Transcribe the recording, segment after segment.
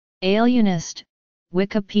Alienist,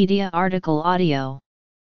 Wikipedia article audio.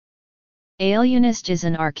 Alienist is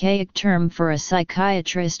an archaic term for a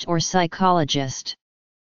psychiatrist or psychologist.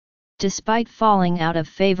 Despite falling out of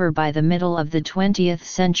favor by the middle of the 20th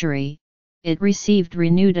century, it received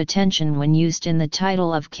renewed attention when used in the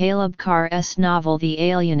title of Caleb Carr's novel The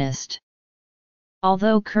Alienist.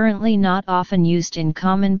 Although currently not often used in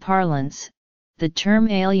common parlance, the term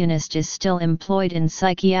alienist is still employed in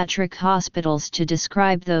psychiatric hospitals to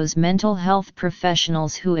describe those mental health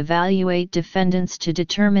professionals who evaluate defendants to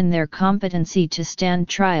determine their competency to stand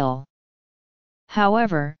trial.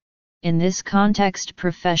 However, in this context,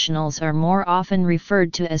 professionals are more often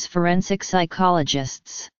referred to as forensic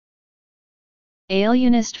psychologists.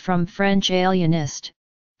 Alienist, from French alienist,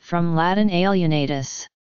 from Latin alienatus.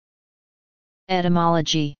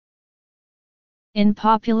 Etymology. In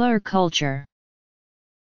popular culture.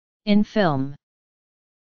 In film.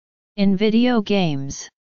 In video games.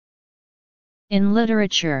 In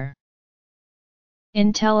literature.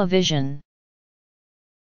 In television.